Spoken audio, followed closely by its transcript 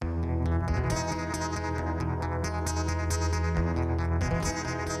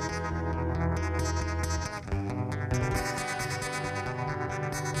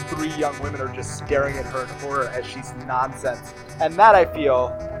three young women are just staring at her in horror as she's nonsense. And that, I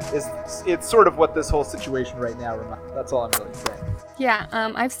feel, it's sort of what this whole situation right now reminds. That's all I'm really saying. Yeah,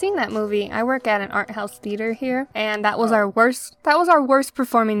 I've seen that movie. I work at an art house theater here, and that was our worst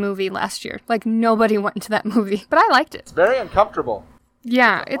performing movie last year. Like, nobody went to that movie, but I liked it. It's very uncomfortable.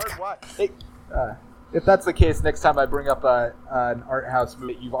 Yeah, if that's the case, next time I bring up an art house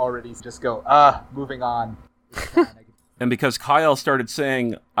movie, you already just go, moving on. And because Kyle started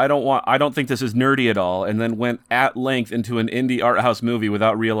saying, I don't think this is nerdy at all, and then went at length into an indie art house movie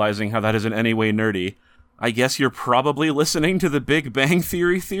without realizing how that is in any way nerdy, I guess you're probably listening to the Big Bang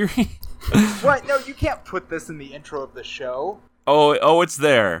Theory. What? No, you can't put this in the intro of the show. Oh, it's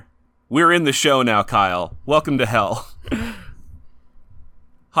there. We're in the show now, Kyle. Welcome to hell.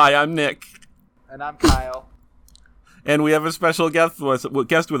 Hi, I'm Nick. And I'm Kyle. And we have a special guest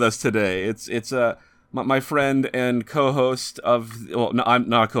with us today. It's my friend and co-host of... Well, no, I'm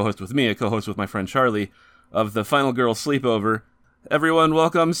not a co-host with me, a co-host with my friend Charlie of the Final Girl Sleepover. Everyone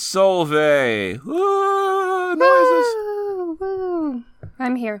welcome Solveig! Woo! Noises! Woo!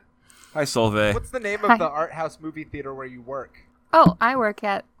 I'm here. Hi, Solveig. What's the name of the art house movie theater where you work? Oh, I work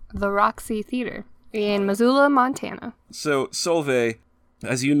at the Roxy Theater in Missoula, Montana. So, Solveig,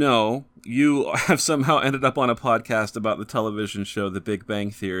 as you know, you have somehow ended up on a podcast about the television show The Big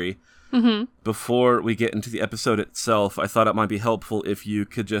Bang Theory. Mm-hmm. Before we get into the episode itself, I thought it might be helpful if you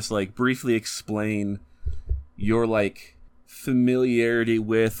could just, briefly explain your, familiarity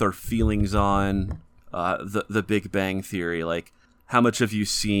with or feelings on the Big Bang Theory. How much have you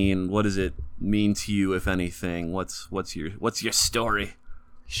seen? What does it mean to you, if anything? What's your story?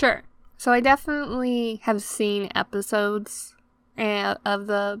 Sure. So I definitely have seen episodes of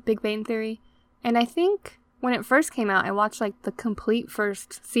the Big Bang Theory, and I think when it first came out, I watched the complete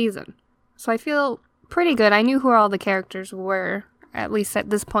first season. So I feel pretty good. I knew who all the characters were, at least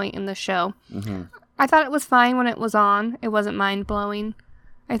at this point in the show. Mm-hmm. I thought it was fine when it was on. It wasn't mind-blowing.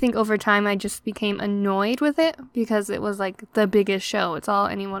 I think over time I just became annoyed with it because it was the biggest show. It's all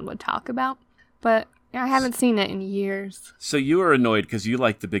anyone would talk about. But I haven't seen it in years. So you were annoyed because you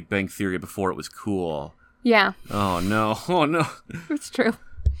liked the Big Bang Theory before it was cool. Yeah. Oh no. It's true.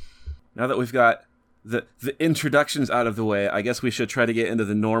 Now that we've got the introductions out of the way, I guess we should try to get into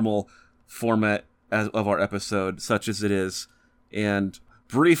the normal format of our episode, such as it is, and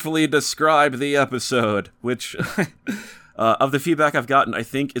briefly describe the episode, which, of the feedback I've gotten, I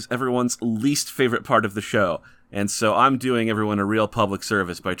think is everyone's least favorite part of the show. And so I'm doing everyone a real public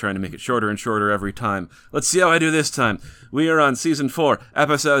service by trying to make it shorter and shorter every time. Let's see how I do this time. We are on Season 4,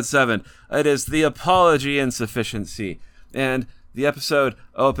 Episode 7. It is The Apology Insufficiency. And the episode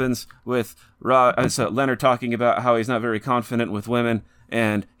opens with Leonard talking about how he's not very confident with women,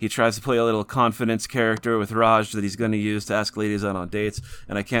 and he tries to play a little confidence character with Raj that he's going to use to ask ladies out on dates,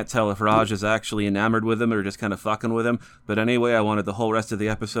 and I can't tell if Raj is actually enamored with him or just kind of fucking with him, but anyway, I wanted the whole rest of the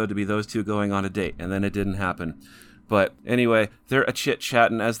episode to be those two going on a date, and then it didn't happen. But anyway, they're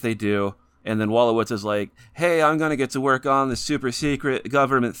chit-chatting as they do, and then Wolowitz is like, hey, I'm going to get to work on this super secret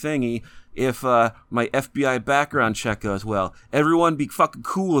government thingy if my FBI background check goes well. Everyone be fucking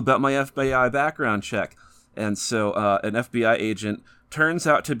cool about my FBI background check. And so an FBI agent turns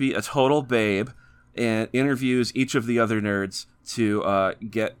out to be a total babe and interviews each of the other nerds to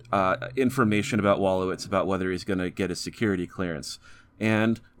get information about Wolowitz, about whether he's going to get his security clearance.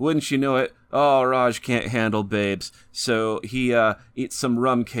 And wouldn't you know it, Raj can't handle babes, so he eats some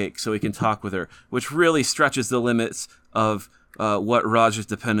rum cake so he can talk with her, which really stretches the limits of what Raj's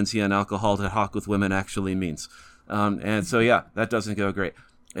dependency on alcohol to talk with women actually means. And so, yeah, that doesn't go great.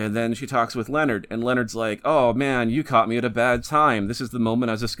 And then she talks with Leonard, and Leonard's like, oh, man, you caught me at a bad time. This is the moment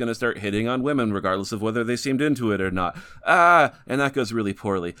I was just going to start hitting on women, regardless of whether they seemed into it or not. And that goes really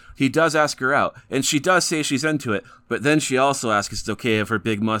poorly. He does ask her out, and she does say she's into it, but then she also asks if it's okay if her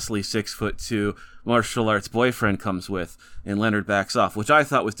big, muscly, 6'2" martial arts boyfriend comes with, and Leonard backs off, which I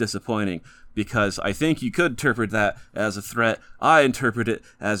thought was disappointing, because I think you could interpret that as a threat. I interpret it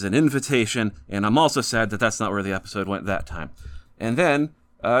as an invitation, and I'm also sad that that's not where the episode went that time. And then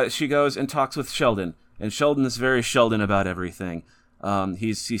she goes and talks with Sheldon, and Sheldon is very Sheldon about everything.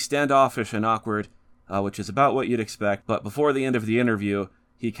 He's standoffish and awkward, which is about what you'd expect, but before the end of the interview,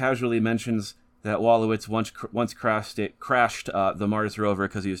 he casually mentions that Wolowitz once crashed the Mars rover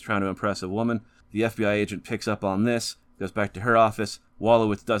because he was trying to impress a woman. The FBI agent picks up on this, goes back to her office.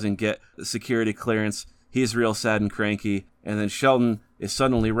 Wolowitz doesn't get the security clearance. He's real sad and cranky, and then Sheldon is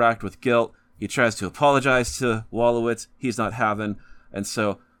suddenly racked with guilt. He tries to apologize to Wolowitz. He's not having. And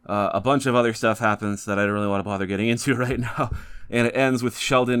so a bunch of other stuff happens that I don't really want to bother getting into right now. And it ends with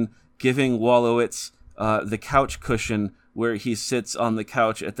Sheldon giving Wolowitz the couch cushion where he sits on the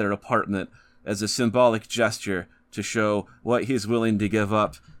couch at their apartment as a symbolic gesture to show what he's willing to give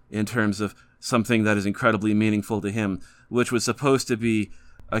up in terms of something that is incredibly meaningful to him, which was supposed to be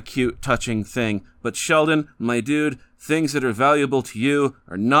a cute, touching thing. But Sheldon, my dude, things that are valuable to you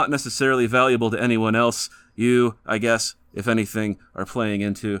are not necessarily valuable to anyone else. You, I guess, if anything, are playing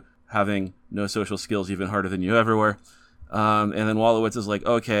into having no social skills even harder than you ever were. And then Wolowitz is like,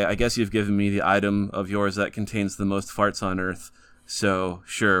 okay, I guess you've given me the item of yours that contains the most farts on Earth. So,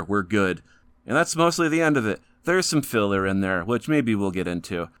 sure, we're good. And that's mostly the end of it. There's some filler in there, which maybe we'll get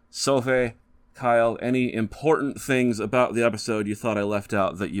into. Solveig, Kyle, any important things about the episode you thought I left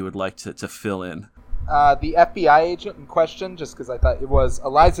out that you would like to fill in? The FBI agent in question, just because I thought it was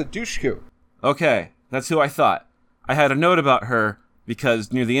Eliza Dushku. Okay, that's who I thought. I had a note about her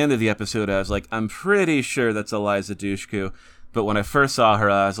because near the end of the episode I was like, I'm pretty sure that's Eliza Dushku. But when I first saw her,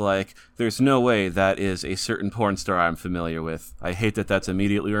 I was like, there's no way that is a certain porn star I'm familiar with. I hate that that's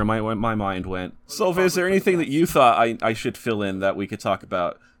immediately where my mind went. Solveig, is there anything that you thought I should fill in that we could talk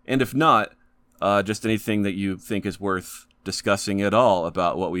about? And if not, just anything that you think is worth discussing at all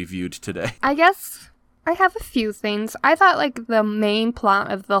about what we viewed today. I guess I have a few things. I thought, like, the main plot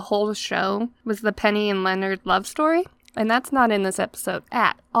of the whole show was the Penny and Leonard love story, and that's not in this episode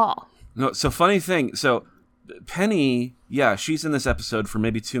at all. No, so funny thing, so Penny, yeah, she's in this episode for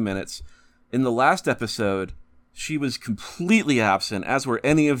maybe 2 minutes. In the last episode, she was completely absent, as were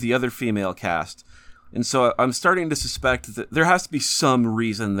any of the other female cast. And so I'm starting to suspect that there has to be some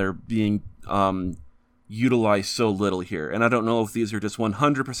reason they're being utilized so little here. And I don't know if these are just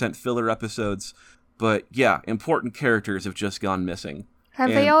 100% filler episodes, but yeah, important characters have just gone missing. Have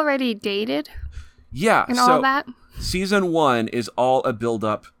they already dated? Yeah. And all that? Season 1 is all a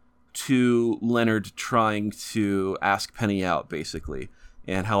build-up to Leonard trying to ask Penny out, basically,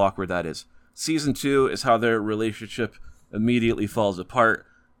 and how awkward that is. Season 2 is how their relationship immediately falls apart,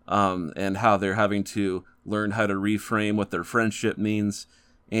 and how they're having to learn how to reframe what their friendship means,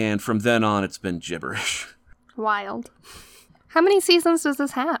 and from then on, it's been gibberish. Wild. How many seasons does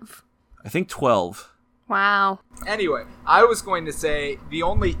this have? I think 12. Wow. Anyway, I was going to say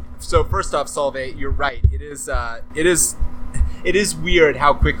so first off, Solveig, you're right. It is weird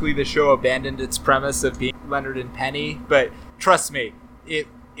how quickly the show abandoned its premise of being Leonard and Penny, but trust me,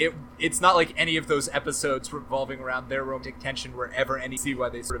 it's not like any of those episodes revolving around their romantic tension were ever any see why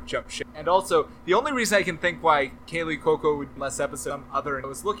they sort of jump ship. And also, the only reason I can think why Kaylee Coco would be less episode other, I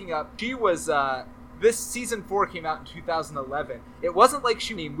was looking up, she was this season 4 came out in 2011. It wasn't like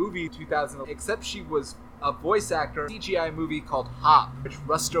she was in a movie in 2011, except she was a voice actor in a CGI movie called Hop, which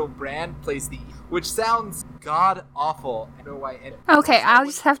Russell Brand plays which sounds god awful. I don't know why. Okay, I'll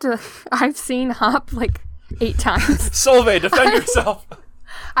just have to. I've seen Hop like 8 times. Solveig, defend yourself.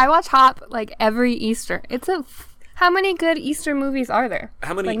 I watch Hop like every Easter. How many good Easter movies are there?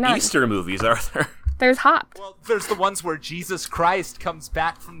 How many Like, Easter movies are there? There's Hop. Well, there's the ones where Jesus Christ comes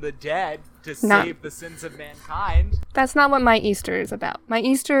back from the dead to save the sins of mankind. That's not what my Easter is about. My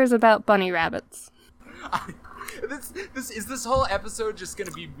Easter is about bunny rabbits. This whole episode just going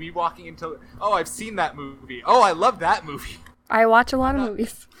to be me walking into, oh, I've seen that movie. Oh, I love that movie. I watch a lot of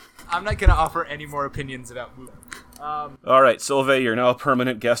movies. I'm not going to offer any more opinions about movies. All right, Solveig, you're now a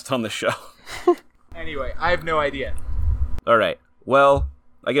permanent guest on the show. Anyway, I have no idea. All right. Well,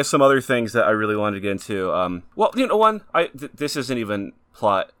 I guess some other things that I really wanted to get into. Well, you know, one, this isn't even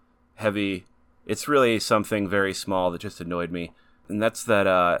plot heavy. It's really something very small that just annoyed me, and that's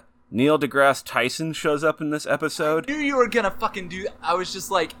that Neil deGrasse Tyson shows up in this episode. I knew you were gonna fucking do that. I was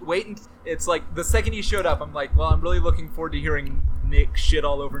just like, waiting. It's like the second he showed up, I'm like, well, I'm really looking forward to hearing Nick shit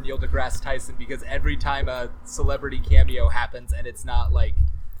all over Neil deGrasse Tyson, because every time a celebrity cameo happens and it's not like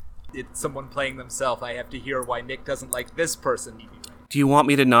it's someone playing themselves, I have to hear why Nick doesn't like this person. Do you want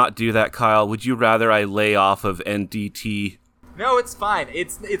me to not do that, Kyle? Would you rather I lay off of NDT? No, it's fine.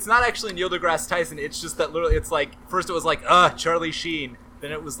 It's not actually Neil deGrasse Tyson. It's just that literally, it's like, first it was like, Charlie Sheen.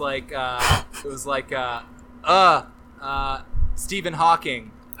 Then it was like, Stephen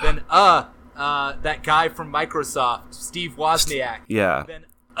Hawking. Then, that guy from Microsoft, Steve Wozniak. Yeah. Then,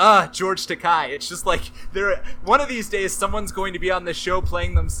 George Takei. It's just like, one of these days someone's going to be on the show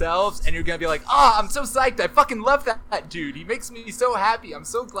playing themselves, and you're going to be like, I'm so psyched. I fucking love that dude. He makes me so happy. I'm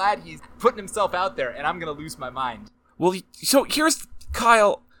so glad he's putting himself out there, and I'm going to lose my mind. Well, so here's,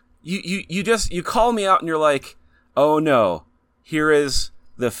 Kyle, you call me out and you're like, oh no, here is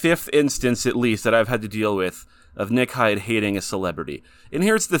the 5th instance at least that I've had to deal with of Nick Hyde hating a celebrity. And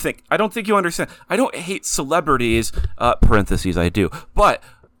here's the thing, I don't think you understand. I don't hate celebrities, parentheses I do, but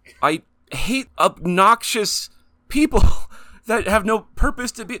I hate obnoxious people that have no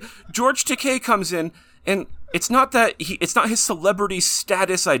purpose to be. George Takei comes in, and It's not his celebrity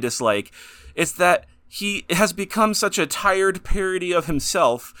status I dislike. It's that he has become such a tired parody of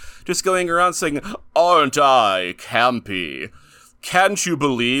himself, just going around saying, "Aren't I campy? Can't you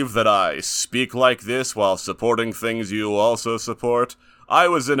believe that I speak like this while supporting things you also support? I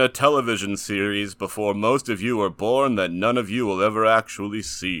was in a television series before most of you were born that none of you will ever actually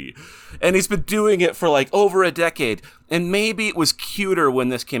see." And he's been doing it for like over a decade. And maybe it was cuter when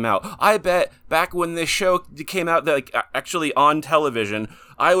this came out. I bet back when this show came out, like actually on television,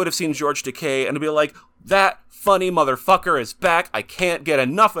 I would have seen George Takei and be like, that funny motherfucker is back. I can't get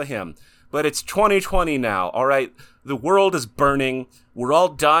enough of him. But it's 2020 now, all right? The world is burning. We're all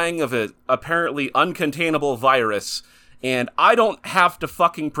dying of an apparently uncontainable virus. And I don't have to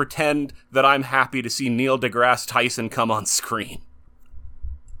fucking pretend that I'm happy to see Neil deGrasse Tyson come on screen.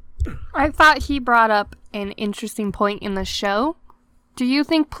 I thought he brought up an interesting point in the show. Do you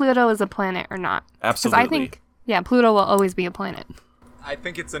think Pluto is a planet or not? Absolutely. Because I think, Pluto will always be a planet. I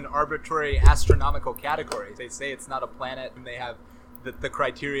think it's an arbitrary astronomical category. They say it's not a planet, and they have the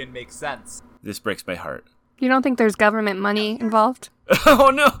criterion makes sense. This breaks my heart. You don't think there's government money involved?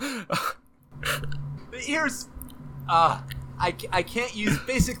 Oh, no! Here's... I can't use...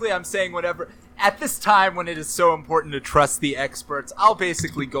 Basically, I'm saying whatever... At this time, when it is so important to trust the experts, I'll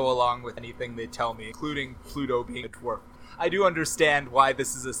basically go along with anything they tell me, including Pluto being a dwarf. I do understand why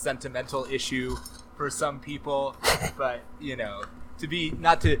this is a sentimental issue for some people, but, you know, to be...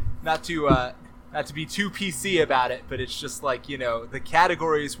 Not to be too PC about it, but it's just like, you know, the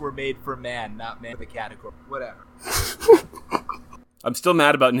categories were made for man, not man for the category. Whatever. I'm still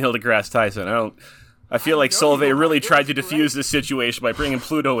mad about Neil deGrasse Tyson. I feel like Solveig really tried to diffuse this situation by bringing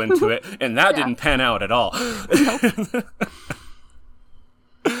Pluto into it, and that didn't pan out at all.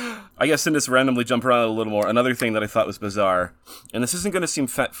 I guess to just randomly jump around a little more, another thing that I thought was bizarre, and this isn't going to seem,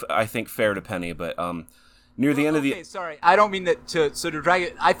 I think, fair to Penny, but near the end of the... Okay, sorry. I don't mean that to drag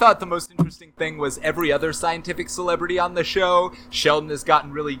it. I thought the most interesting thing was every other scientific celebrity on the show, Sheldon has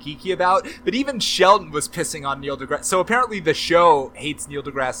gotten really geeky about, but even Sheldon was pissing on Neil deGrasse. So apparently the show hates Neil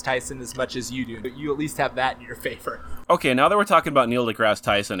deGrasse Tyson as much as you do. You at least have that in your favor. Okay, now that we're talking about Neil deGrasse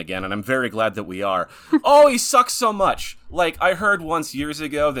Tyson again, and I'm very glad that we are. Oh, he sucks so much. Like, I heard once years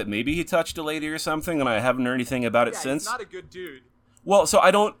ago that maybe he touched a lady or something, and I haven't heard anything about it since. He's not a good dude. Well, so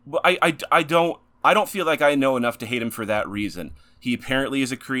I don't feel like I know enough to hate him for that reason. He apparently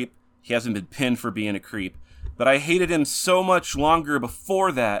is a creep. He hasn't been pinned for being a creep. But I hated him so much longer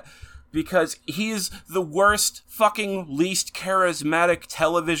before that because he's the worst fucking least charismatic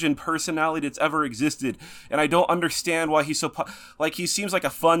television personality that's ever existed. And I don't understand why he's so... he seems like a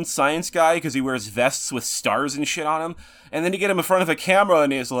fun science guy because he wears vests with stars and shit on him. And then you get him in front of a camera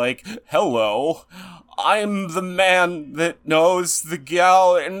and he's like, "Hello, I'm the man that knows the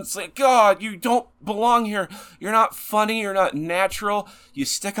gal," and it's like, God, you don't belong here. You're not funny. You're not natural. You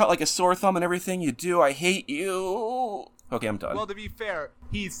stick out like a sore thumb in everything you do. I hate you. Okay, I'm done. Well, to be fair,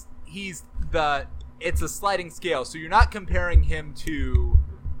 it's a sliding scale, so you're not comparing him to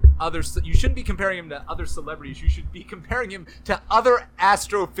you shouldn't be comparing him to other celebrities. You should be comparing him to other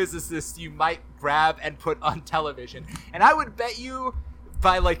astrophysicists you might grab and put on television. And I would bet you...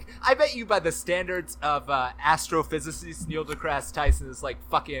 by the standards of astrophysicist, Neil deGrasse Tyson is like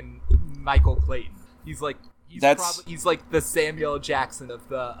fucking Michael Clayton. He's like the Samuel Jackson of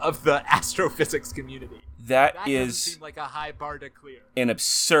the astrophysics community. That doesn't is seem like a high bar to clear. An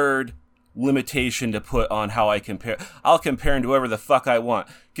absurd limitation to put on how I compare. I'll compare him to whoever the fuck I want,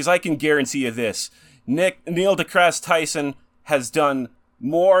 because I can guarantee you this: Neil deGrasse Tyson has done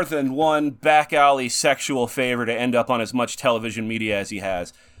more than one back alley sexual favor to end up on as much television media as he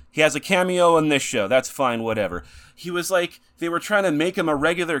has. He has a cameo in this show. That's fine, whatever. He was like, they were trying to make him a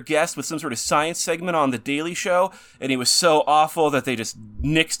regular guest with some sort of science segment on The Daily Show, and he was so awful that they just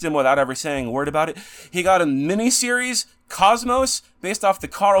nixed him without ever saying a word about it. He got a miniseries, Cosmos, based off the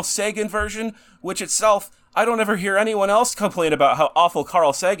Carl Sagan version, which itself, I don't ever hear anyone else complain about how awful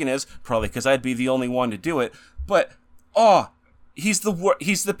Carl Sagan is, probably because I'd be the only one to do it, but, he's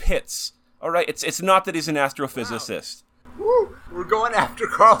the pits. All right, it's not that he's an astrophysicist. Wow. Woo, we're going after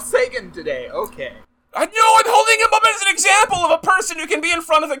Carl Sagan today. Okay. I know, I'm holding him up as an example of a person who can be in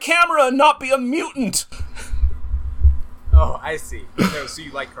front of a camera and not be a mutant. Oh, I see. No, so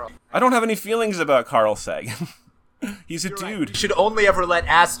you like Carl. I don't have any feelings about Carl Sagan. He's a dude. Right. We should only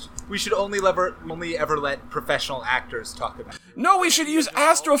ever let professional actors talk about it. No, we should use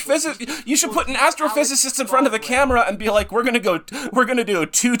astrophysicists. You should put an astrophysicist in front of a camera and be like, we're gonna do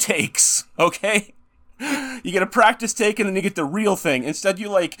 2 takes, okay? You get a practice take and then you get the real thing. Instead,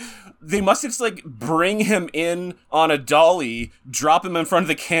 they must just bring him in on a dolly, drop him in front of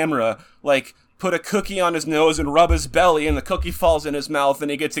the camera, put a cookie on his nose and rub his belly, and the cookie falls in his mouth,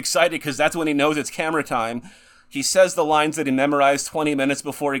 and he gets excited because that's when he knows it's camera time. He says the lines that he memorized 20 minutes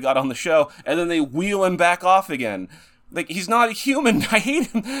before he got on the show, and then they wheel him back off again. Like, he's not a human. I hate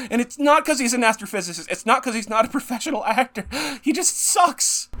him. And it's not because he's an astrophysicist. It's not because he's not a professional actor. He just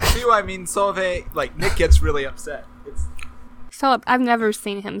sucks. See what I mean, Solveig? Like, Nick gets really upset. I've never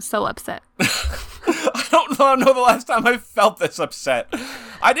seen him so upset. I don't know the last time I felt this upset.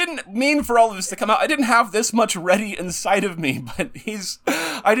 I didn't mean for all of this to come out. I didn't have this much ready inside of me, but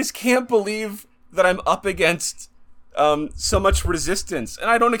I just can't believe that I'm up against so much resistance. And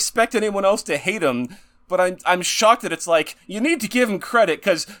I don't expect anyone else to hate him, but I'm shocked that it's like, you need to give him credit,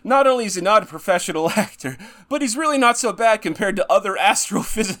 because not only is he not a professional actor, but he's really not so bad compared to other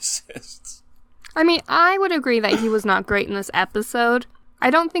astrophysicists. I mean, I would agree that he was not great in this episode. I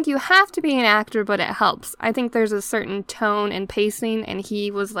don't think you have to be an actor, but it helps. I think there's a certain tone and pacing, and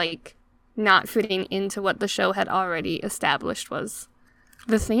he was, like, not fitting into what the show had already established was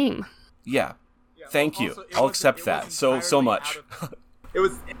the theme. Yeah. Thank you. I'll accept that so much. It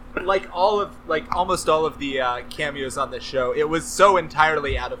was almost all of the cameos on this show. It was so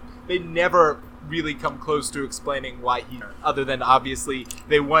entirely out of. They never really come close to explaining why other than obviously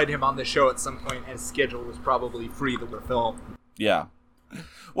they wanted him on the show at some point, and his schedule was probably free to film. Yeah.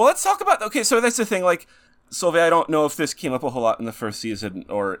 Well, let's talk about. Okay, so that's the thing. Like, Solveig, I don't know if this came up a whole lot in the first season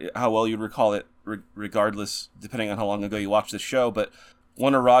or how well you'd recall it, regardless, depending on how long ago you watched the show. But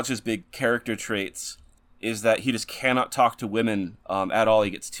one of Raj's big character traits is that he just cannot talk to women at all.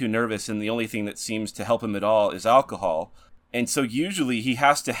 He gets too nervous, and the only thing that seems to help him at all is alcohol. And so usually he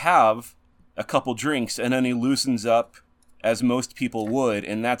has to have a couple drinks, and then he loosens up as most people would,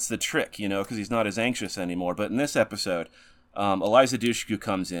 and that's the trick, because he's not as anxious anymore. But in this episode, Eliza Dushku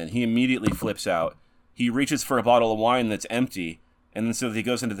comes in. He immediately flips out. He reaches for a bottle of wine that's empty, and then so he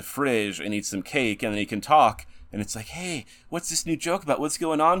goes into the fridge and eats some cake, and then he can talk, and it's like, hey, what's this new joke about? What's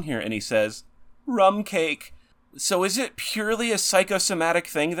going on here? And he says, rum cake. So is it purely a psychosomatic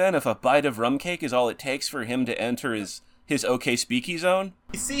thing, then, if a bite of rum cake is all it takes for him to enter his okay speaky zone?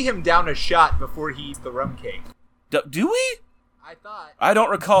 You see him down a shot before he eats the rum cake. Do we? I thought. I don't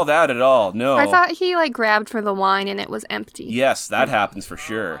recall that at all, no. I thought he, grabbed for the wine and it was empty. Yes, that happens for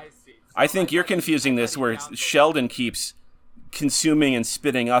sure. I see. I think you're confusing this where Sheldon keeps consuming and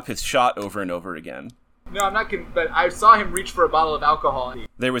spitting up his shot over and over again. No, I'm not but I saw him reach for a bottle of alcohol.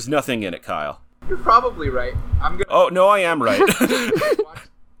 There was nothing in it, Kyle. You're probably right. Oh, no, I am right.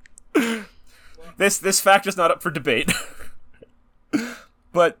 This fact is not up for debate.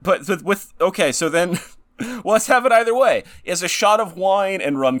 but okay, so then well, let's have it either way. Is a shot of wine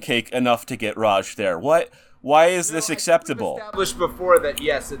and rum cake enough to get Raj there? Why is this acceptable? We've established before that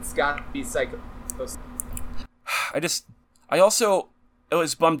yes, it's got to be psycho. I also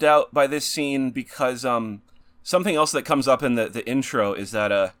was bummed out by this scene because something else that comes up in the intro is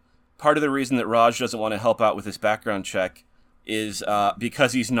that part of the reason that Raj doesn't want to help out with his background check is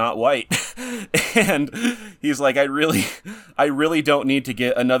because he's not white. And he's like, I really don't need to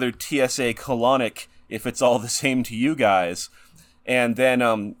get another TSA colonic if it's all the same to you guys. And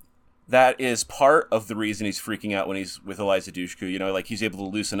then that is part of the reason he's freaking out when he's with Eliza Dushku. He's able to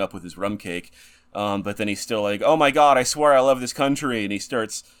loosen up with his rum cake. But then he's still like, oh my God, I swear I love this country. And he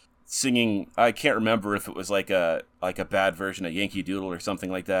starts singing, I can't remember if it was like a bad version of Yankee Doodle or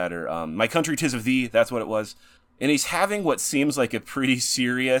something like that, or My Country 'Tis of Thee, that's what it was. And he's having what seems like a pretty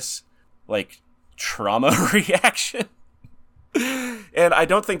serious, trauma reaction. And I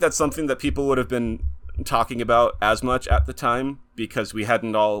don't think that's something that people would have been talking about as much at the time, because we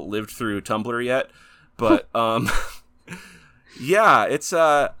hadn't all lived through Tumblr yet. But, yeah, it's,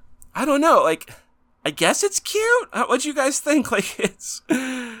 I don't know, I guess it's cute. What'd you guys think? It's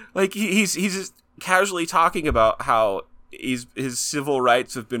he's just casually talking about how his civil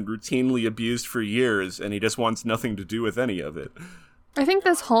rights have been routinely abused for years, and he just wants nothing to do with any of it. I think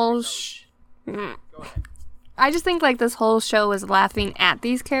this whole I just think this whole show is laughing at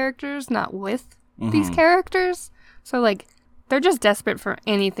these characters, not with these characters. So they're just desperate for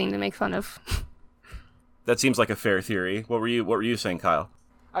anything to make fun of. That seems like a fair theory. What were you saying, Kyle?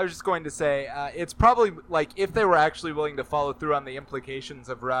 I was just going to say, it's probably, if they were actually willing to follow through on the implications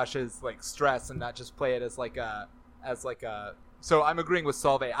of Rash's, stress and not just play it as so I'm agreeing with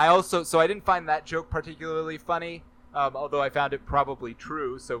Solveig. I didn't find that joke particularly funny, although I found it probably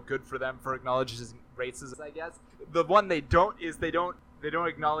true, so good for them for acknowledging racism, I guess. The one they don't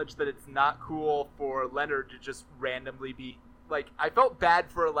acknowledge that it's not cool for Leonard to just randomly be, I felt bad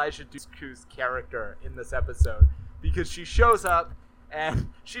for Elijah Dushku's character in this episode, because she shows up, and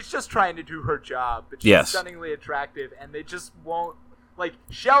she's just trying to do her job, but she's stunningly attractive, and they just won't, Like,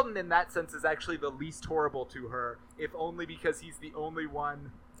 Sheldon in that sense is actually the least horrible to her, if only because he's the only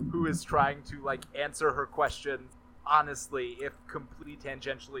one who is trying to, like, answer her questions honestly, if completely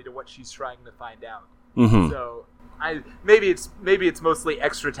tangentially to what she's trying to find out. Mm-hmm. So, maybe it's mostly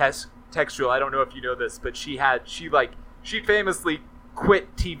extra textual. I don't know if you know this, but she famously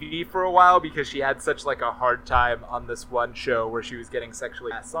quit TV for a while because she had such like a hard time on this one show where she was getting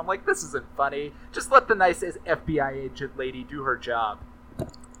sexually harassed. So I'm like, this isn't funny. Just let the nice FBI agent lady do her job.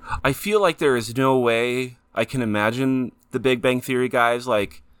 I feel like there is no way I can imagine the Big Bang Theory guys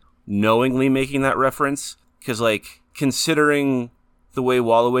like knowingly making that reference, because like considering the way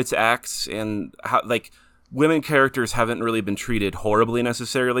Wolowitz acts and how like women characters haven't really been treated horribly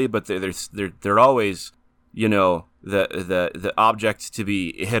necessarily, but they're always, you know, the object to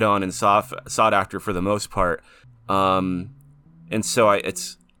be hit on and sought after for the most part. And so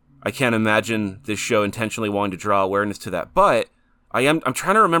I can't imagine this show intentionally wanting to draw awareness to that. But I'm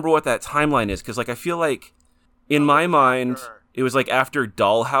trying to remember what that timeline is, because like I feel like in my mind it was like after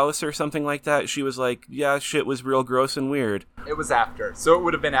Dollhouse or something like that. She was like, yeah, shit was real gross and weird. It was after, so it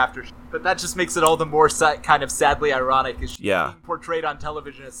would have been after. But that just makes it all the more kind of sadly ironic, is she being portrayed on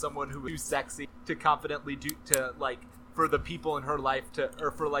television as someone who is too sexy to confidently do to like for the people in her life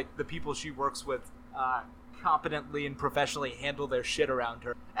or for like the people she works with competently and professionally handle their shit around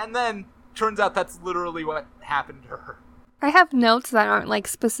her. And then turns out that's literally what happened to her. I have notes that aren't like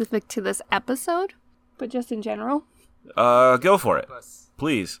specific to this episode, but just in general. Go for it,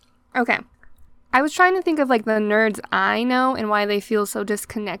 please. Okay. I was trying to think of like the nerds I know and why they feel so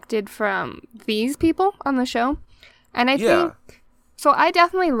disconnected from these people on the show. And I think, so I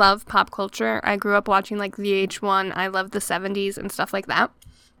definitely love pop culture. I grew up watching like VH1. I love the 70s and stuff like that.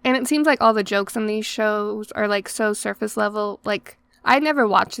 And it seems like all the jokes in these shows are like so surface level. Like, I never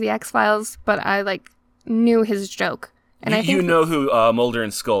watched The X-Files, but I like knew his joke. And I think you know who Mulder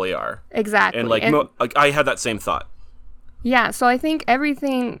and Scully are. Exactly. And like, I had that same thought. Yeah, so I think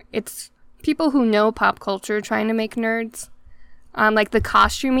everything, it's people who know pop culture trying to make nerds. Like the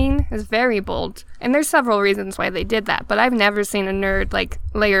costuming is very bold. And there's several reasons why they did that, but I've never seen a nerd like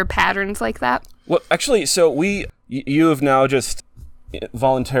layer patterns like that. Well, actually, so you have now just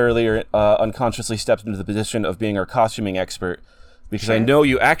voluntarily or unconsciously stepped into the position of being our costuming expert, because I know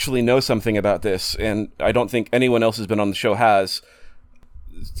you actually know something about this, and I don't think anyone else has been on the show has.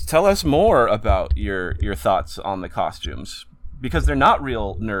 Tell us more about your thoughts on the costumes, because they're not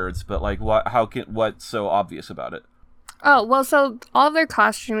real nerds, but like what's so obvious about it? Oh, well, so all of their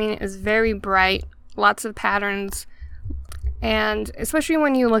costuming is very bright, lots of patterns, and especially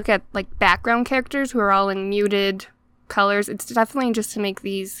when you look at like background characters who are all in muted colors, it's definitely just to make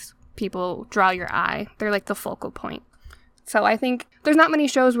these people draw your eye. They're like the focal point. So I think there's not many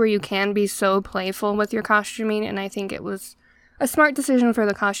shows where you can be so playful with your costuming, and I think it was a smart decision for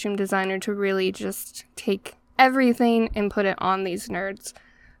the costume designer to really just take everything and put it on these nerds.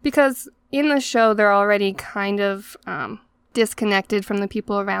 Because in the show, they're already kind of disconnected from the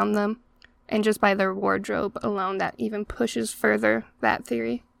people around them. And just by their wardrobe alone, that even pushes further that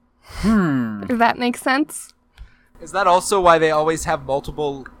theory. If that makes sense. Is that also why they always have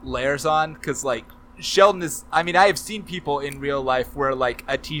multiple layers on? Because, like, Sheldon is... I mean, I have seen people in real life wear, like,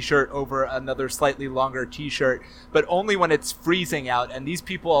 a t-shirt over another slightly longer t-shirt, but only when it's freezing out, and these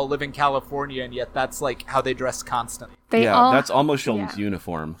people all live in California, and yet that's, like, how they dress constantly. That's almost Sheldon's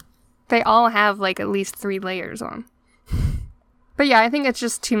uniform. They all have, like, at least 3 layers on. But yeah, I think it's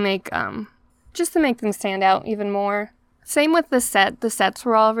just to make things stand out even more. Same with the set. The sets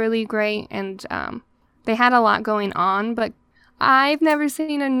were all really great, and they had a lot going on, but I've never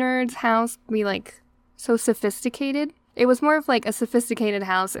seen a nerd's house be, like, so sophisticated. It was more of, like, a sophisticated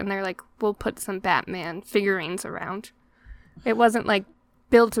house, and they're like, we'll put some Batman figurines around. It wasn't, like,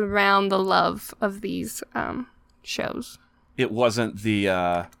 built around the love of these shows. It wasn't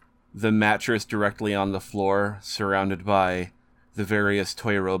the mattress directly on the floor surrounded by the various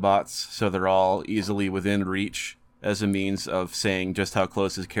toy robots, so they're all easily within reach as a means of saying just how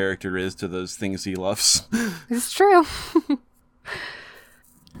close his character is to those things he loves. It's true.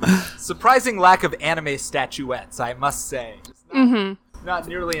 Surprising lack of anime statuettes, I must say. Not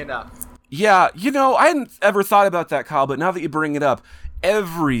nearly enough. Yeah, you know, I hadn't ever thought about that, Kyle, but now that you bring it up,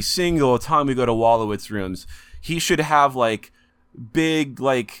 every single time we go to Wolowitz rooms, he should have, like, big,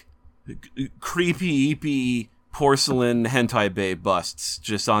 like, creepy porcelain hentai babe busts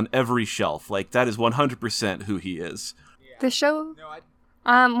just on every shelf. Like, that is 100% who he is. Yeah. The show...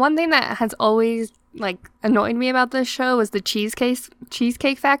 one thing that has always, like, annoyed me about this show is the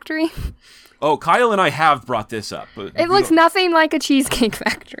Cheesecake Factory. Oh, Kyle and I have brought this up. But it looks nothing like a Cheesecake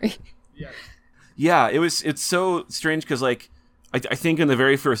Factory. Yes. Yeah, it's so strange because, like, I think in the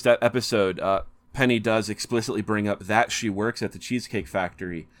very first episode, Penny does explicitly bring up that she works at the Cheesecake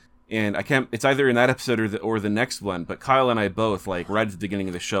Factory. And it's either in that episode or the next one, but Kyle and I both, like, right at the beginning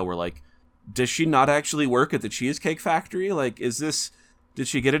of the show, were like, does she not actually work at the Cheesecake Factory? Like, did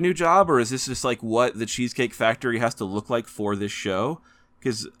she get a new job, or is this just, like, what the Cheesecake Factory has to look like for this show?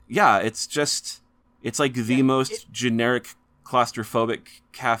 Because, yeah, it's like the most generic claustrophobic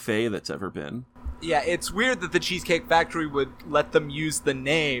cafe that's ever been. Yeah, it's weird that the Cheesecake Factory would let them use the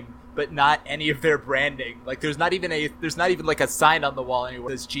name, but not any of their branding. Like, there's not even like a sign on the wall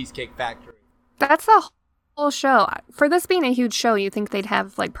anywhere that says Cheesecake Factory. That's the whole show. For this being a huge show, you think they'd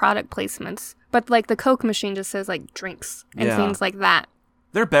have, like, product placements. But, like, the Coke machine just says, like, drinks and things like that.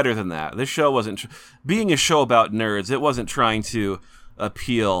 They're better than that. This show wasn't... being a show about nerds, it wasn't trying to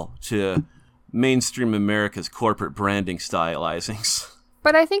appeal to mainstream America's corporate branding stylizings.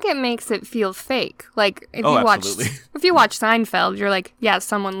 But I think it makes it feel fake. Like, if you watch Seinfeld, you're like, yeah,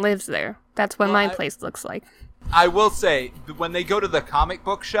 someone lives there. That's what my place looks like. I will say, when they go to the comic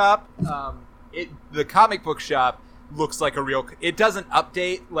book shop, the comic book shop looks like a real... It doesn't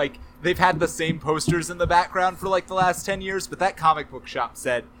update. Like, they've had the same posters in the background for, like, the last 10 years, but that comic book shop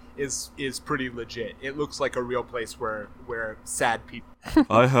set is pretty legit. It looks like a real place where sad people...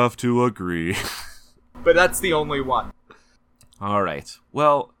 I have to agree. But that's the only one. All right.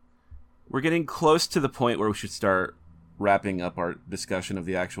 Well, we're getting close to the point where we should start wrapping up our discussion of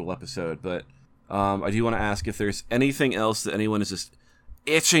the actual episode, but I do want to ask if there's anything else that anyone is just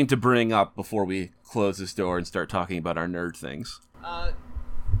itching to bring up before we close this door and start talking about our nerd things.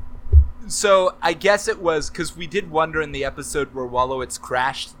 So I guess it was because we did wonder in the episode where Wolowitz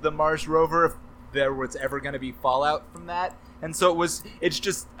crashed the Mars rover if there was ever going to be fallout from that. And so it's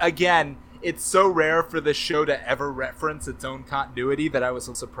just, again... It's so rare for the show to ever reference its own continuity that I was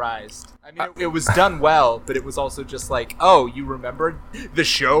so surprised. I mean, it was done well, but it was also just like, oh, you remembered? The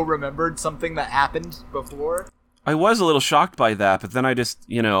show remembered something that happened before? I was a little shocked by that, but then I just,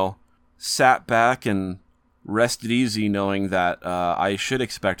 sat back and rested easy knowing that I should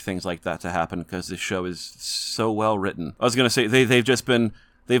expect things like that to happen because this show is so well written. I was going to say,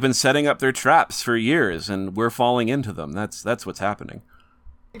 they've been setting up their traps for years, and we're falling into them. That's what's happening.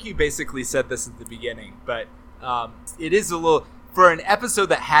 I think you basically said this at the beginning, but it is a little... For an episode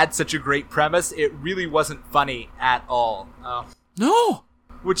that had such a great premise, it really wasn't funny at all. No!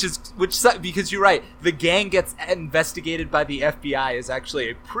 Which because you're right, the gang gets investigated by the FBI is actually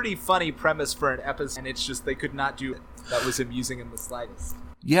a pretty funny premise for an episode, and it's just they could not do it. That was amusing in the slightest.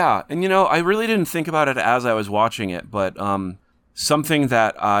 Yeah, and I really didn't think about it as I was watching it, but something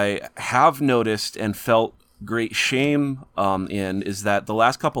that I have noticed and felt great shame in is that the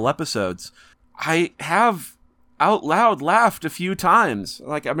last couple episodes I have out loud laughed a few times.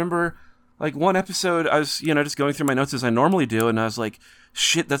 Like, I remember, like, one episode I was just going through my notes as I normally do, and I was like,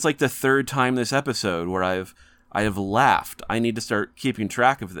 shit, that's like the third time this episode where I have laughed. I need to start keeping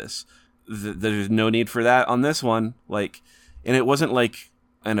track of this. There's no need for that on this one. Like, and it wasn't like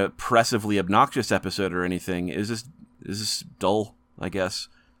an oppressively obnoxious episode or anything. It was just dull, I guess.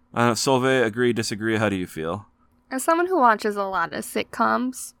 Solveig, agree, disagree? How do you feel? As someone who watches a lot of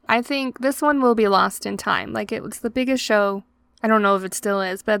sitcoms, I think this one will be lost in time. Like, it was the biggest show. I don't know if it still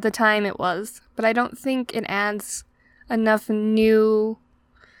is, but at the time it was. But I don't think it adds enough new...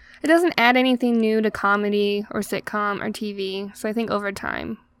 It doesn't add anything new to comedy or sitcom or TV. So I think over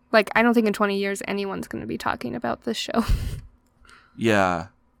time, like, I don't think in 20 years anyone's going to be talking about this show. Yeah.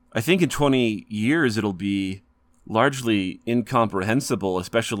 I think in 20 years it'll be largely incomprehensible,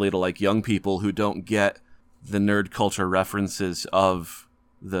 especially to, like, young people who don't get the nerd culture references of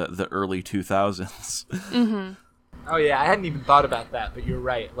the early 2000s. Mm-hmm. Oh yeah, I hadn't even thought about that, but you're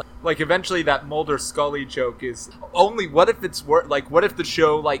right. Like eventually that Mulder Scully joke is only, what if it's what if the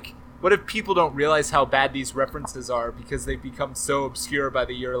show, like, what if people don't realize how bad these references are because they've become so obscure by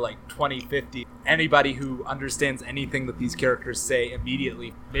the year, like, 2050? Anybody who understands anything that these characters say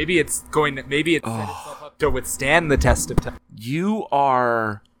immediately, maybe it's set itself up to withstand the test of time. You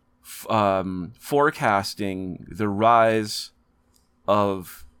are forecasting the rise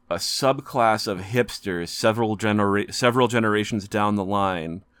of a subclass of hipsters several generations down the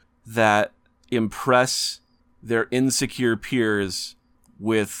line that impress their insecure peers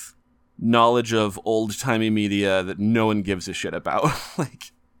with knowledge of old-timey media that no one gives a shit about.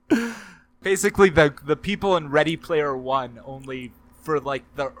 Like, basically the people in Ready Player One, only for, like,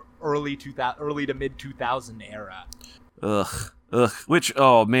 the early to mid 2000 era. Ugh. Which,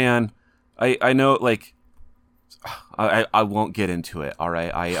 oh man, I know, like, I won't get into it,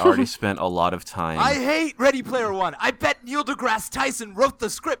 alright? I already spent a lot of time. I hate Ready Player One. I bet Neil deGrasse Tyson wrote the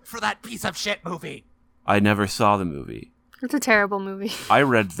script for that piece of shit movie. I never saw the movie. It's a terrible movie. I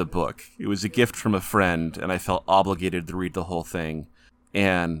read the book. It was a gift from a friend, and I felt obligated to read the whole thing.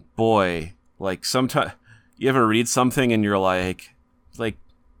 And boy, like sometimes you ever read something and you're like,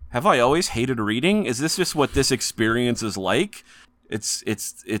 have I always hated reading? Is this just what this experience is like? It's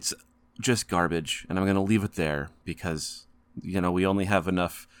just garbage, and I'm going to leave it there because, we only have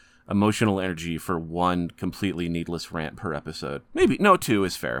enough emotional energy for one completely needless rant per episode. Maybe, no, two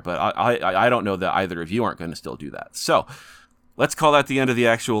is fair, but I don't know that either of you aren't going to still do that. So, let's call that the end of the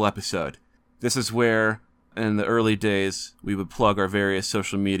actual episode. This is where, in the early days, we would plug our various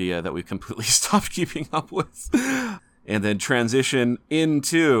social media that we completely stopped keeping up with, and then transition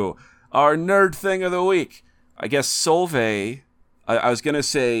into our nerd thing of the week. I guess Solveig, I was going to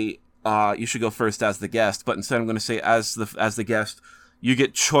say you should go first as the guest, but instead I'm going to say as the guest, you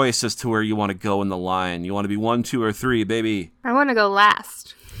get choice as to where you want to go in the line. You want to be 1, 2, or 3, baby. I want to go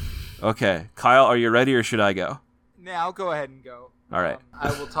last. Okay. Kyle, are you ready or should I go? Yeah, I'll go ahead and go. All right.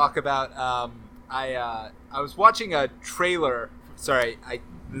 I will talk about, I was watching a trailer. Sorry,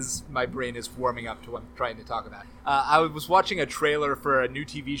 my brain is warming up to what I'm trying to talk about. I was watching a trailer for a new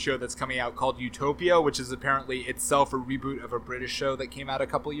TV show that's coming out called Utopia, which is apparently itself a reboot of a British show that came out a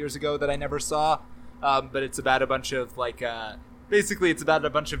couple years ago that I never saw. But it's about a bunch of basically it's about a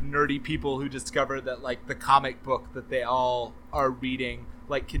bunch of nerdy people who discover that the comic book that they all are reading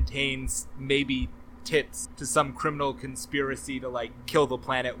contains maybe tips to some criminal conspiracy to kill the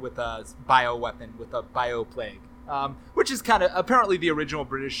planet with a bioweapon, with a bioplague. Which is kind of, apparently the original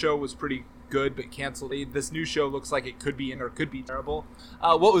British show was pretty good but canceled. This new show looks like it could be or could be terrible.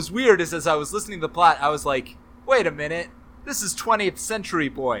 What was weird is as I was listening to the plot, I was like, wait a minute, this is 20th Century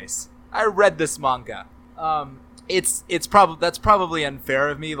Boys. I read this manga. That's probably unfair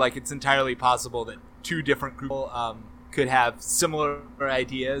of me. It's entirely possible that two different groups could have similar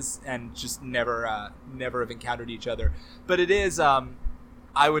ideas and just never have encountered each other. But it is,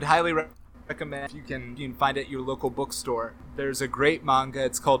 I would highly recommend if you can find it at your local bookstore. There's a great manga.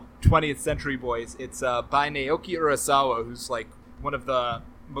 It's called 20th Century Boys. It's by Naoki Urasawa, who's one of the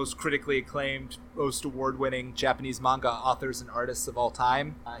most critically acclaimed, most award-winning Japanese manga authors and artists of all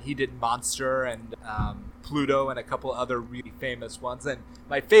time. He did Monster and Pluto and a couple other really famous ones. And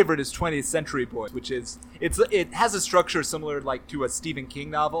my favorite is 20th Century Boys, which is it has a structure similar to a Stephen King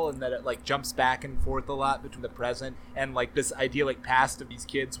novel in that it jumps back and forth a lot between the present and this idyllic past of these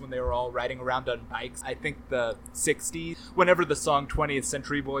kids when they were all riding around on bikes. I think the 60s, whenever the song 20th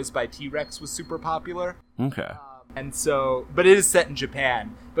Century Boys by T-Rex was super popular. Okay. And so, but it is set in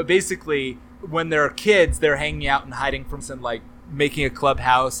Japan. But basically, when they're kids, they're hanging out and hiding from some, making a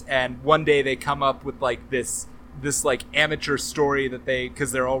clubhouse. And one day they come up with, this amateur story that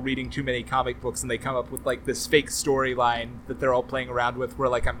because they're all reading too many comic books, and they come up with, this fake storyline that they're all playing around with where,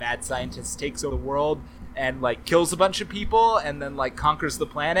 a mad scientist takes over the world and, kills a bunch of people and then, conquers the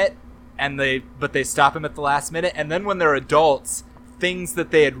planet. But they stop him at the last minute. And then when they're adults, things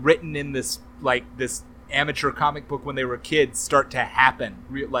that they had written in this amateur comic book when they were kids start to happen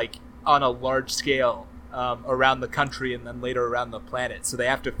on a large scale around the country and then later around the planet, so they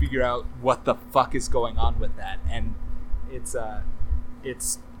have to figure out what the fuck is going on with that. And it's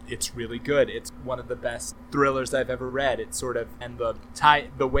really good. It's one of the best thrillers I've ever read. It's sort of, and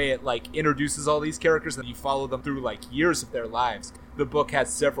the way it introduces all these characters and you follow them through years of their lives. The book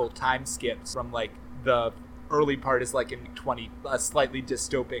has several time skips from the early part is in a slightly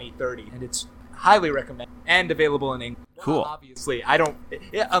dystopic 30, and it's highly recommend and available in English. Cool. Obviously, I don't.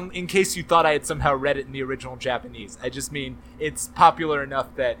 In case you thought I had somehow read it in the original Japanese, I just mean it's popular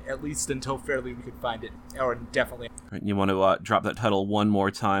enough that at least until fairly we could find it, or definitely. You want to drop that title one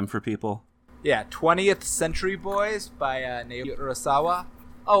more time for people? Yeah, 20th Century Boys by Naoki Urasawa.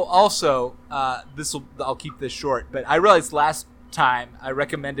 Oh, also, I'll keep this short, but I realized last time I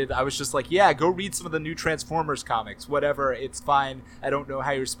was just go read some of the new Transformers comics, whatever, it's fine. I don't know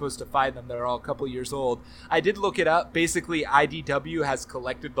how you're supposed to find them. They're all a couple years old. I did look it up. Basically, IDW has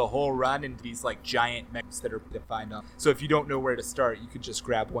collected the whole run into these giant mechs that are to find them. So if you don't know where to start, you could just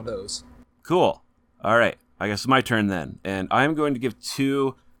grab one of those. Cool. All right. I guess it's my turn then. And I'm going to give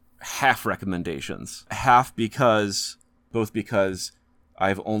 2 half recommendations. Half both because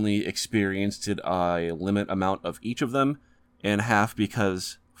I've only experienced a limit amount of each of them, and half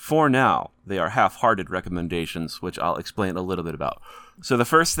because, for now, they are half-hearted recommendations, which I'll explain a little bit about. So the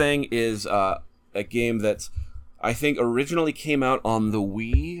first thing is a game that I think originally came out on the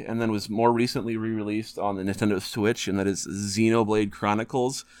Wii and then was more recently re-released on the Nintendo Switch, and that is Xenoblade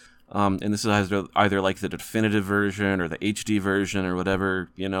Chronicles. And this is either the definitive version or the HD version or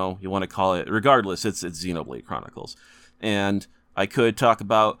whatever, you want to call it. Regardless, it's Xenoblade Chronicles. And I could talk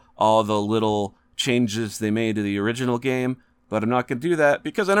about all the little changes they made to the original game, but I'm not going to do that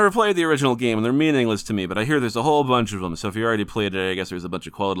because I never played the original game and they're meaningless to me. But I hear there's a whole bunch of them, so if you already played it, I guess there's a bunch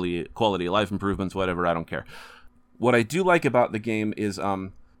of quality of life improvements, whatever, I don't care. What I do like about the game is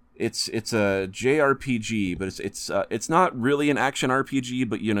it's a JRPG, but it's not really an action RPG,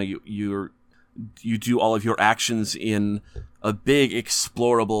 but you know you do all of your actions in a big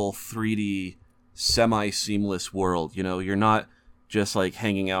explorable 3D semi-seamless world. You know, you're not just like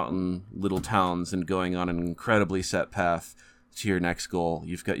hanging out in little towns and going on an incredibly set path to your next goal.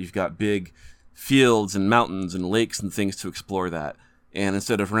 You've got big fields and mountains and lakes and things to explore that. And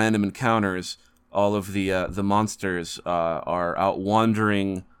instead of random encounters, all of the monsters are out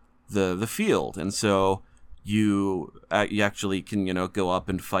wandering the field, and so you actually can go up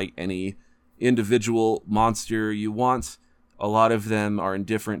and fight any individual monster you want. A lot of them are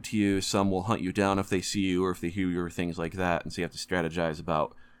indifferent to you. Some will hunt you down if they see you or if they hear you or things like that, and so you have to strategize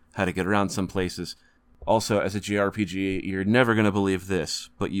about how to get around some places. Also, as a JRPG, you're never going to believe this,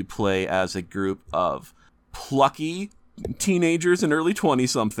 but you play as a group of plucky teenagers and early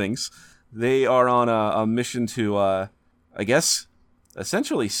 20-somethings. They are on a mission to, I guess,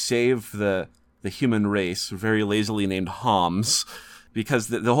 essentially save the human race, very lazily named Homs, because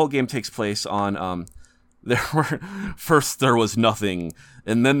the whole game takes place on... First there was nothing,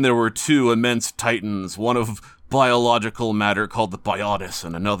 and then there were two immense titans, one of biological matter called the Biotis,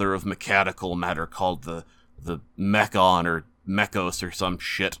 and another of mechanical matter called the Mechon or Mechos or some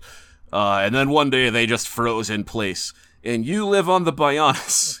shit. And then one day they just froze in place, and you live on the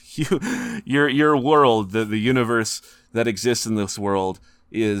Biotis. Your world, the universe that exists in this world,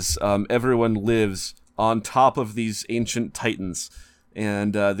 is everyone lives on top of these ancient titans,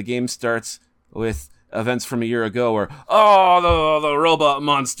 and the game starts with events from a year ago where, the robot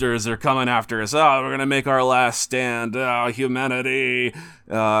monsters are coming after us. We're going to make our last stand. Humanity.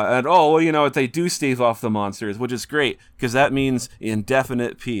 And they do stave off the monsters, which is great, because that means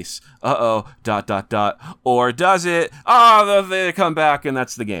indefinite peace. Or does it? They come back, and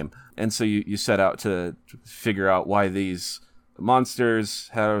that's the game. And so you set out to figure out why these monsters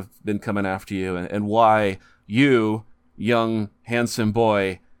have been coming after you, and why you, young, handsome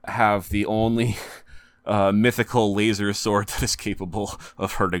boy, have the only... mythical laser sword that is capable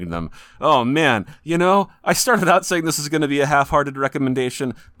of hurting them. Oh man, I started out saying this is going to be a half-hearted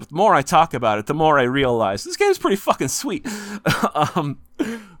recommendation, but the more I talk about it, the more I realize this game's pretty fucking sweet.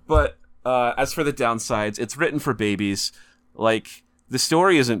 But as for the downsides, it's written for babies. Like, the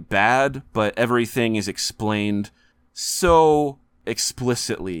story isn't bad, but everything is explained so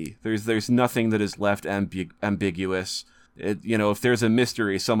explicitly. There's nothing that is left ambiguous. If there's a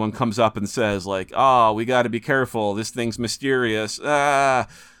mystery, someone comes up and says, like, we got to be careful, this thing's mysterious.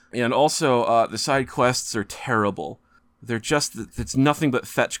 And also, the side quests are terrible. It's nothing but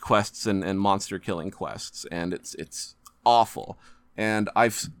fetch quests and monster killing quests, and it's awful. And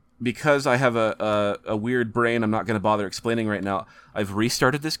because I have a weird brain, I'm not going to bother explaining right now. I've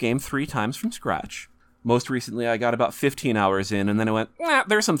restarted this game 3 times from scratch. Most recently, I got about 15 hours in, and then I went,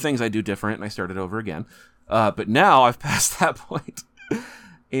 there's some things I do different, and I started over again. But now I've passed that point,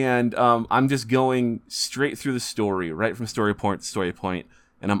 and I'm just going straight through the story, right from story point to story point,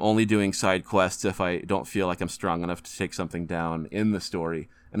 and I'm only doing side quests if I don't feel like I'm strong enough to take something down in the story,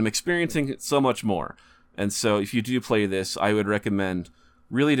 and I'm experiencing it so much more. And so if you do play this, I would recommend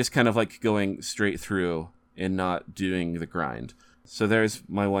really just kind of like going straight through and not doing the grind. So there's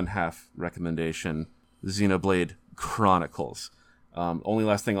my 1/2 recommendation, Xenoblade Chronicles. Only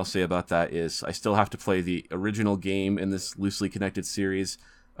last thing I'll say about that is I still have to play the original game in this loosely connected series,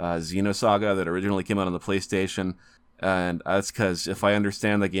 Xenosaga, that originally came out on the PlayStation. And that's because, if I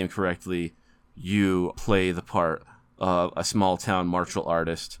understand the game correctly, you play the part of a small-town martial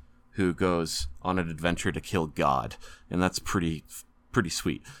artist who goes on an adventure to kill God. And that's pretty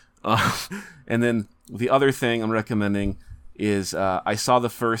sweet. And then the other thing I'm recommending is I saw the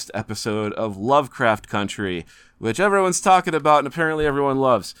first episode of Lovecraft Country, which everyone's talking about and apparently everyone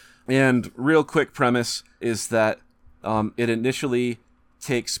loves. And real quick premise is that it initially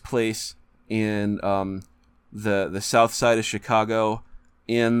takes place in the south side of Chicago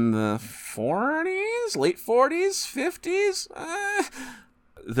in the 40s, late 40s, 50s.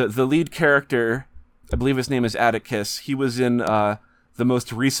 The lead character, I believe his name is Atticus, he was in the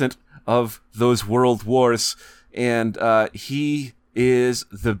most recent of those world wars, and he is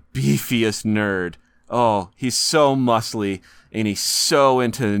the beefiest nerd. Oh, he's so muscly, and he's so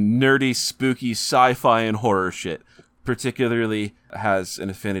into nerdy, spooky sci-fi and horror shit. Particularly has an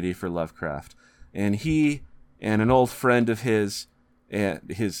affinity for Lovecraft. And he and an old friend of his, and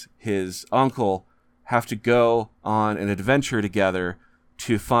his uncle, have to go on an adventure together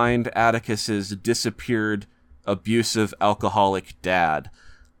to find Atticus's disappeared, abusive, alcoholic dad.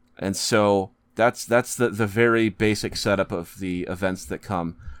 And so that's the very basic setup of the events that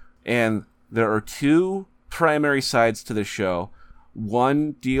come. And there are two primary sides to the show.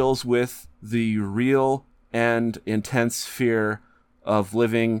 One deals with the real and intense fear of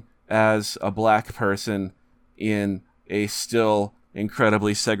living as a black person in a still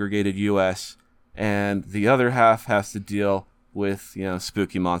incredibly segregated U.S., and the other half has to deal with,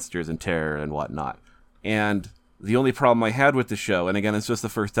 spooky monsters and terror and whatnot. And the only problem I had with the show, and again, it's just the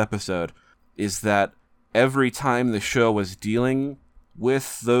first episode, is that every time the show was dealing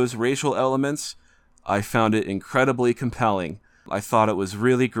with those racial elements, I found it incredibly compelling. I thought it was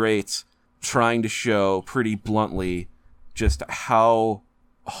really great trying to show pretty bluntly just how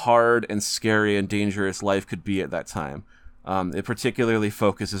hard and scary and dangerous life could be at that time. It particularly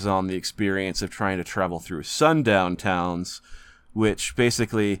focuses on the experience of trying to travel through sundown towns, which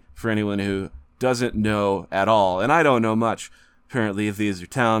basically, for anyone who doesn't know at all, and I don't know much, apparently these are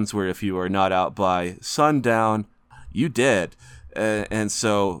towns where if you are not out by sundown, you dead. And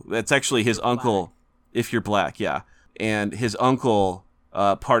so it's actually his uncle, if you're black, yeah. And his uncle,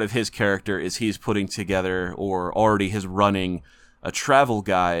 part of his character is he's putting together, or already is running, a travel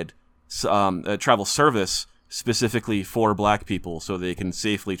guide, a travel service specifically for black people so they can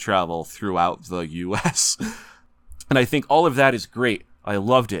safely travel throughout the U.S. And I think all of that is great. I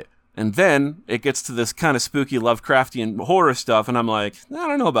loved it. And then it gets to this kind of spooky Lovecraftian horror stuff, and I'm like, I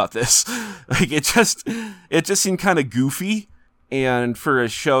don't know about this. Like it just seemed kind of goofy. And for a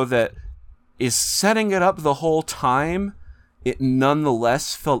show that is setting it up the whole time, it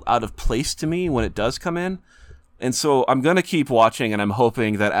nonetheless felt out of place to me when it does come in. And so I'm going to keep watching, and I'm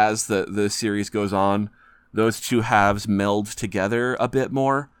hoping that as the series goes on, those two halves meld together a bit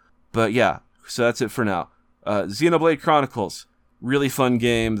more. But yeah, so that's it for now. Xenoblade Chronicles, really fun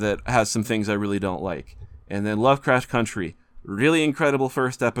game that has some things I really don't like. And then Lovecraft Country, really incredible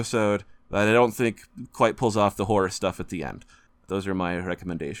first episode that I don't think quite pulls off the horror stuff at the end. Those are my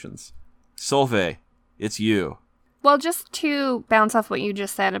recommendations. Solveig, it's you. Well, just to bounce off what you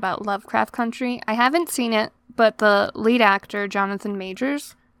just said about Lovecraft Country, I haven't seen it, but the lead actor, Jonathan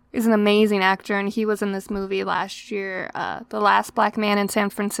Majors, is an amazing actor, and he was in this movie last year, The Last Black Man in San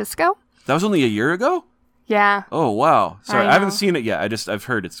Francisco. That was only a year ago? Yeah. Oh, wow. Sorry, I haven't seen it yet. I've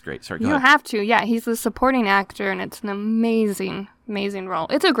heard it's great. Sorry, go ahead. You have to. Yeah, he's the supporting actor, and it's an amazing, amazing role.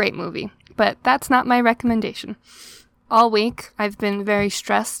 It's a great movie, but that's not my recommendation. All week, I've been very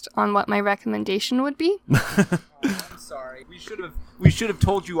stressed on what my recommendation would be. I'm sorry. We should have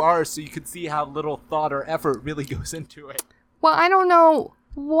told you ours so you could see how little thought or effort really goes into it. Well, I don't know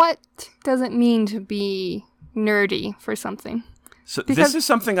what does it mean to be nerdy for something. So this is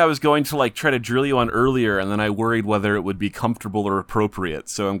something I was going to try to drill you on earlier, and then I worried whether it would be comfortable or appropriate.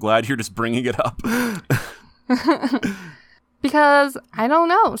 So I'm glad you're just bringing it up. Because I don't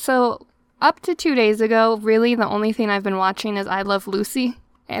know. So up to 2 days ago, really the only thing I've been watching is I Love Lucy.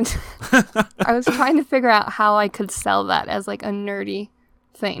 And I was trying to figure out how I could sell that as a nerdy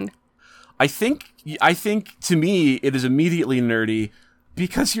thing. I think to me it is immediately nerdy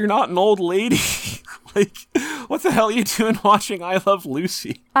because you're not an old lady. What the hell are you doing watching I Love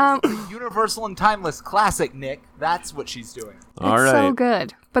Lucy? Universal and timeless classic, Nick. That's what she's doing. All right. It's so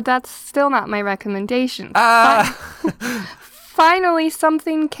good. But that's still not my recommendation. Finally,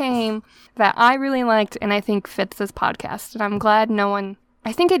 something came that I really liked and I think fits this podcast. And I'm glad no one...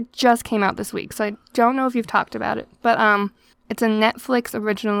 I think it just came out this week, so I don't know if you've talked about it. But it's a Netflix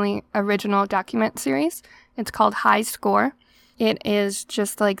original document series. It's called High Score. It is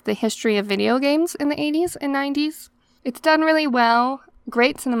just the history of video games in the 80s and 90s. It's done really well.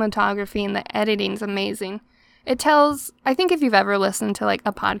 Great cinematography, and the editing's amazing. It tells... I think if you've ever listened to a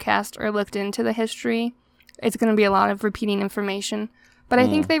podcast or looked into the history, it's going to be a lot of repeating information. But I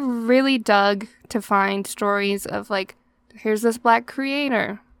think they've really dug to find stories of here's this black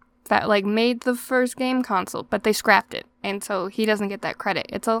creator that made the first game console, but they scrapped it, and so he doesn't get that credit.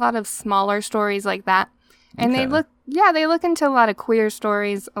 It's a lot of smaller stories like that, and they look into a lot of queer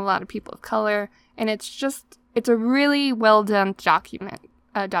stories, a lot of people of color, and it's a really well done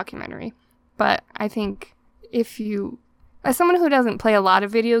documentary. But I think if you, as someone who doesn't play a lot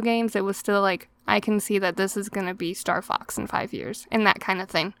of video games, it was still I can see that this is going to be Star Fox in 5 years and that kind of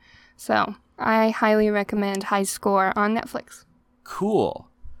thing. So I highly recommend High Score on Netflix. Cool.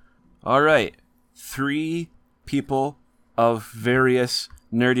 All right. 3 people of various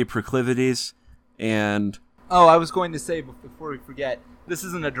nerdy proclivities and... Oh, I was going to say, before we forget, this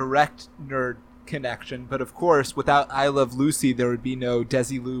isn't a direct nerd connection, but of course, without I Love Lucy, there would be no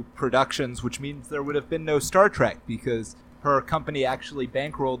Desilu Productions, which means there would have been no Star Trek, because her company actually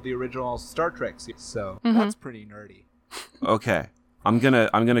bankrolled the original Star Trek series. So that's pretty nerdy. Okay, I'm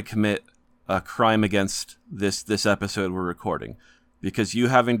gonna commit a crime against this episode we're recording, because you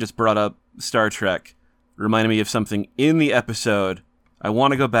having just brought up Star Trek reminded me of something in the episode I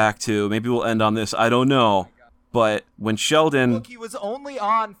want to go back to. Maybe we'll end on this. I don't know. But when Sheldon... Look, he was only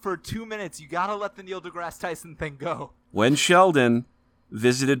on for 2 minutes. You gotta let the Neil deGrasse Tyson thing go. When Sheldon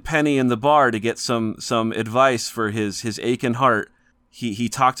visited Penny in the bar to get some advice for his aching heart, he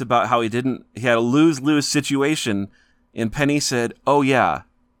talked about how he had a lose-lose situation, and Penny said, "Oh yeah,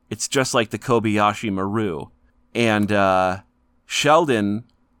 it's just like the Kobayashi Maru." And Sheldon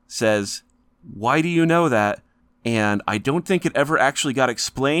says, "Why do you know that?" And I don't think it ever actually got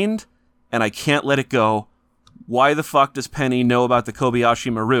explained, and I can't let it go. Why the fuck does Penny know about the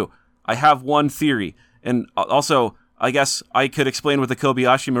Kobayashi Maru? I have one theory. And also, I guess I could explain what the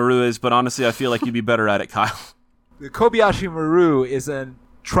Kobayashi Maru is, but honestly, I feel like you'd be better at it, Kyle. The Kobayashi Maru is a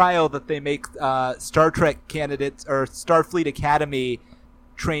trial that they make Star Trek candidates or Starfleet Academy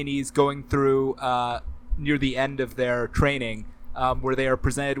trainees going through near the end of their training, where they are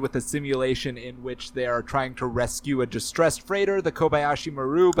presented with a simulation in which they are trying to rescue a distressed freighter, the Kobayashi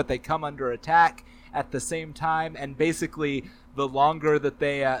Maru, but they come under attack at the same time, and basically the longer that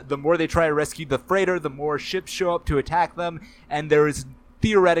the more they try to rescue the freighter, the more ships show up to attack them, and there is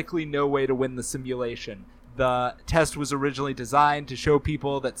theoretically no way to win the simulation. The test was originally designed to show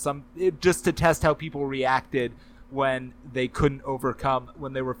people that just to test how people reacted when they couldn't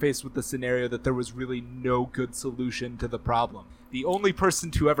when they were faced with the scenario that there was really no good solution to the problem. The only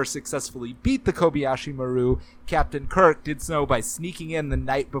person to ever successfully beat the Kobayashi Maru, Captain Kirk, did so by sneaking in the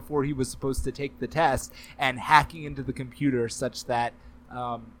night before he was supposed to take the test and hacking into the computer such that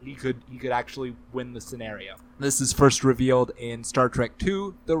he could actually win the scenario. This is first revealed in Star Trek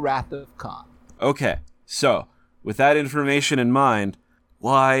II, The Wrath of Khan. Okay, so with that information in mind,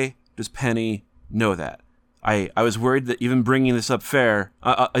 why does Penny know that? I was worried that even bringing this up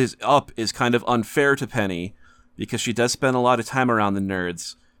is kind of unfair to Penny, because she does spend a lot of time around the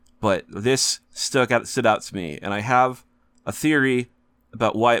nerds, but this stood out to me, and I have a theory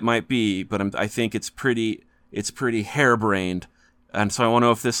about why it might be, but I think it's pretty harebrained, and so I want to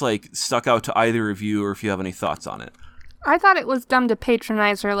know if this stuck out to either of you, or if you have any thoughts on it. I thought it was dumb to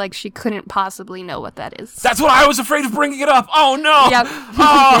patronize her like she couldn't possibly know what that is. That's what I was afraid of bringing it up. Oh no! Yep.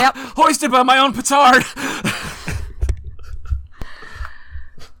 Oh, Yep. Hoisted by my own petard.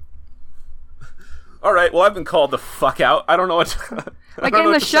 All right, well, I've been called the fuck out. I don't know what to,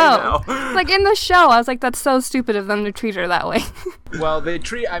 in the show. Like in the show, I was like, that's so stupid of them to treat her that way. Well, to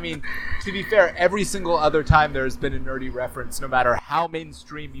be fair, every single other time there's been a nerdy reference, no matter how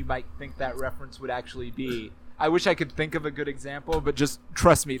mainstream you might think that reference would actually be. I wish I could think of a good example, but just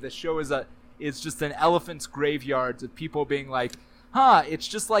trust me, the show is just an elephant's graveyard of people being like, it's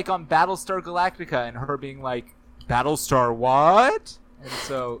just like on Battlestar Galactica, and her being like, Battlestar what? And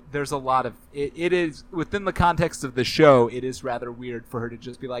so there's a lot of it is within the context of the show, it is rather weird for her to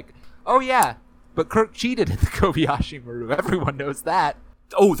just be like, oh yeah, but Kirk cheated at the Kobayashi Maru. Everyone knows that.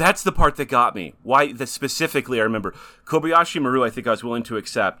 Oh, that's the part that got me. Why specifically? I remember Kobayashi Maru. I think I was willing to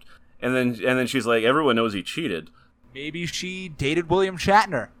accept, and then she's like, everyone knows he cheated. Maybe she dated William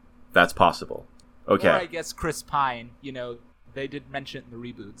Shatner. That's possible. Okay. Or I guess Chris Pine. They did mention it in the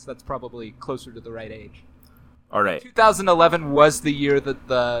reboots. That's probably closer to the right age. All right. 2011 was the year that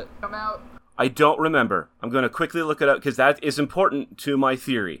the come out. I don't remember. I'm going to quickly look it up because that is important to my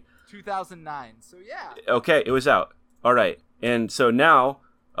theory. 2009. So yeah. Okay, it was out. All right. And so now,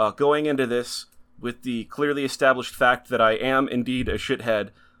 going into this with the clearly established fact that I am indeed a shithead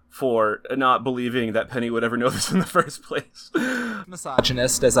for not believing that Penny would ever know this in the first place.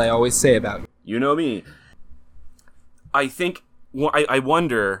 Misogynist, as I always say about you. You know me. I think, I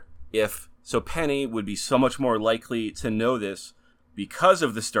wonder if, so Penny would be so much more likely to know this because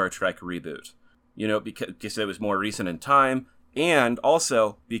of the Star Trek reboot. Because it was more recent in time, and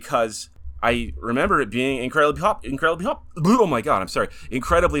also because I remember it being incredibly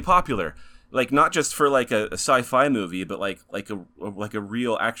popular. Like, not just for like a sci-fi movie, but like a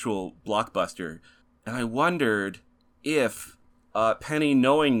real actual blockbuster. And I wondered if Penny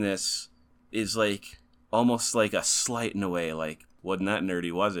knowing this is like almost like a slight in a way. Like, wasn't that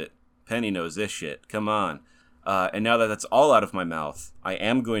nerdy, was it? Penny knows this shit. Come on. And now that that's all out of my mouth, I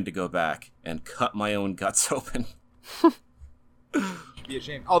am going to go back and cut my own guts open. Be a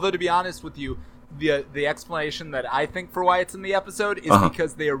shame. Although, to be honest with you, the explanation that I think for why it's in the episode is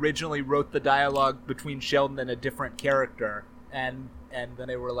because they originally wrote the dialogue between Sheldon and a different character, and then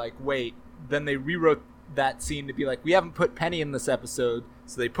they were like, wait. Then they rewrote that scene to be like, we haven't put Penny in this episode,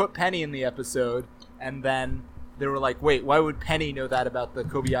 so they put Penny in the episode, and then they were like, wait, why would Penny know that about the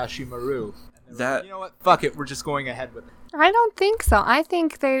Kobayashi Maru? And they were That- like, you know what? Fuck it, we're just going ahead with it. I don't think so. I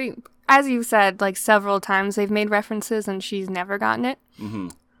think they, as you said, like several times, they've made references and she's never gotten it. Mm-hmm.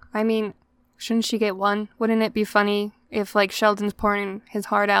 I mean, shouldn't she get one? Wouldn't it be funny if, like, Sheldon's pouring his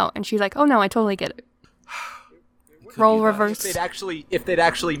heart out and she's like, oh no, I totally get it. Role reverse. If they'd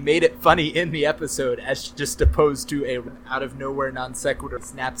actually made it funny in the episode, as just opposed to a out of nowhere non sequitur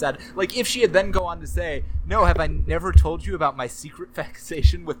snaps at. Like, if she had then go on to say, "No, have I never told you about my secret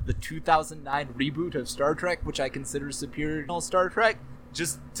fixation with the 2009 reboot of Star Trek, which I consider superior to Star Trek?"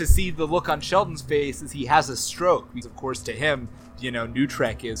 Just to see the look on Sheldon's face as he has a stroke, because of course to him, new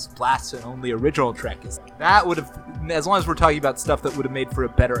Trek is blast and only original Trek is. That would have, as long as we're talking about stuff that would have made for a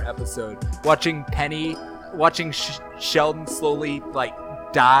better episode. Watching Sheldon slowly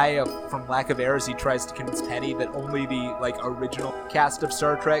die from lack of air as he tries to convince Penny that only the original cast of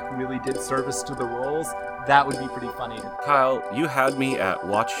Star Trek really did service to the roles. That would be pretty funny. Kyle, you had me at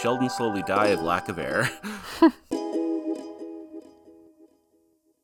watch Sheldon slowly die of lack of air.